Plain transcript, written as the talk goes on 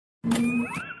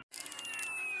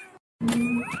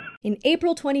In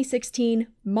April 2016,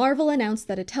 Marvel announced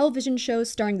that a television show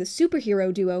starring the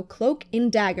superhero duo Cloak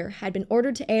and Dagger had been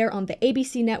ordered to air on the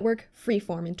ABC network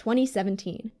Freeform in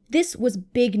 2017. This was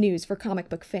big news for comic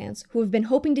book fans, who have been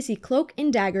hoping to see Cloak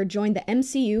and Dagger join the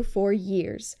MCU for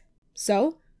years.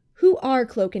 So, who are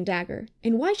Cloak and Dagger,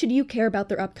 and why should you care about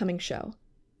their upcoming show?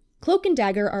 Cloak and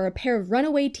Dagger are a pair of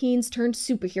runaway teens turned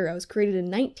superheroes created in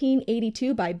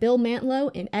 1982 by Bill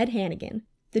Mantlo and Ed Hannigan.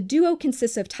 The duo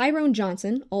consists of Tyrone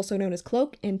Johnson, also known as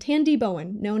Cloak, and Tandy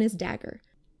Bowen, known as Dagger.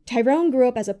 Tyrone grew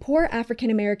up as a poor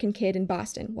African-American kid in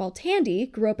Boston, while Tandy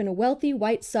grew up in a wealthy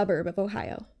white suburb of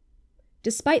Ohio.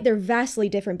 Despite their vastly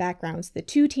different backgrounds, the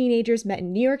two teenagers met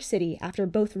in New York City after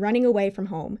both running away from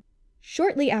home.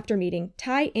 Shortly after meeting,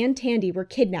 Ty and Tandy were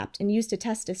kidnapped and used to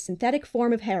test a synthetic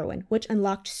form of heroin, which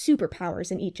unlocked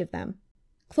superpowers in each of them.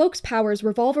 Cloak's powers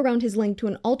revolve around his link to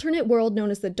an alternate world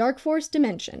known as the Dark Force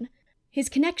Dimension. His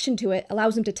connection to it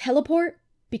allows him to teleport,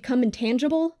 become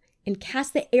intangible, and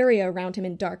cast the area around him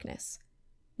in darkness.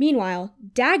 Meanwhile,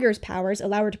 Dagger's powers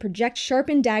allow her to project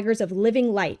sharpened daggers of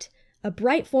living light, a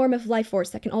bright form of life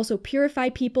force that can also purify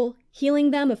people,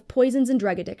 healing them of poisons and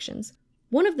drug addictions.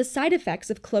 One of the side effects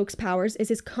of Cloak's powers is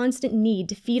his constant need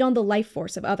to feed on the life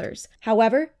force of others.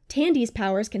 However, Tandy's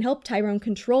powers can help Tyrone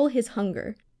control his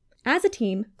hunger. As a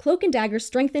team, Cloak and Dagger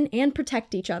strengthen and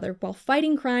protect each other while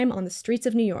fighting crime on the streets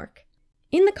of New York.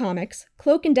 In the comics,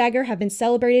 Cloak and Dagger have been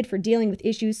celebrated for dealing with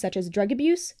issues such as drug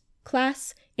abuse,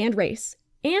 class, and race,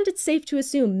 and it's safe to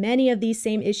assume many of these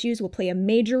same issues will play a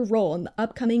major role in the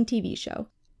upcoming TV show.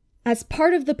 As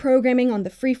part of the programming on the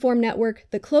Freeform network,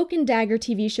 the Cloak and Dagger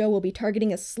TV show will be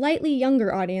targeting a slightly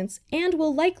younger audience and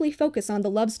will likely focus on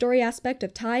the love story aspect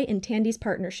of Ty and Tandy's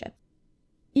partnership.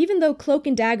 Even though Cloak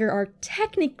and Dagger are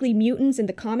technically mutants in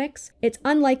the comics, it's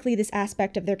unlikely this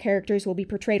aspect of their characters will be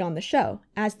portrayed on the show,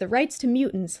 as the rights to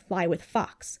mutants lie with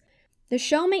Fox. The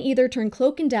show may either turn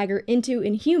Cloak and Dagger into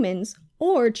Inhumans,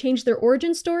 or change their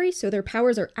origin story so their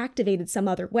powers are activated some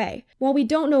other way. While we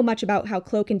don't know much about how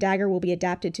Cloak and Dagger will be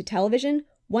adapted to television,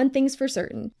 one thing's for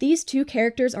certain: these two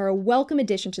characters are a welcome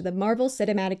addition to the Marvel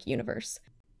Cinematic Universe.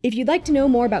 If you'd like to know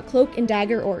more about Cloak and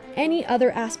Dagger or any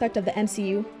other aspect of the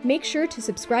MCU, make sure to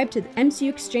subscribe to the MCU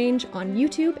Exchange on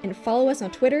YouTube and follow us on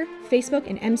Twitter, Facebook,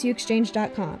 and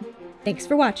MCUExchange.com. Thanks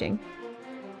for watching!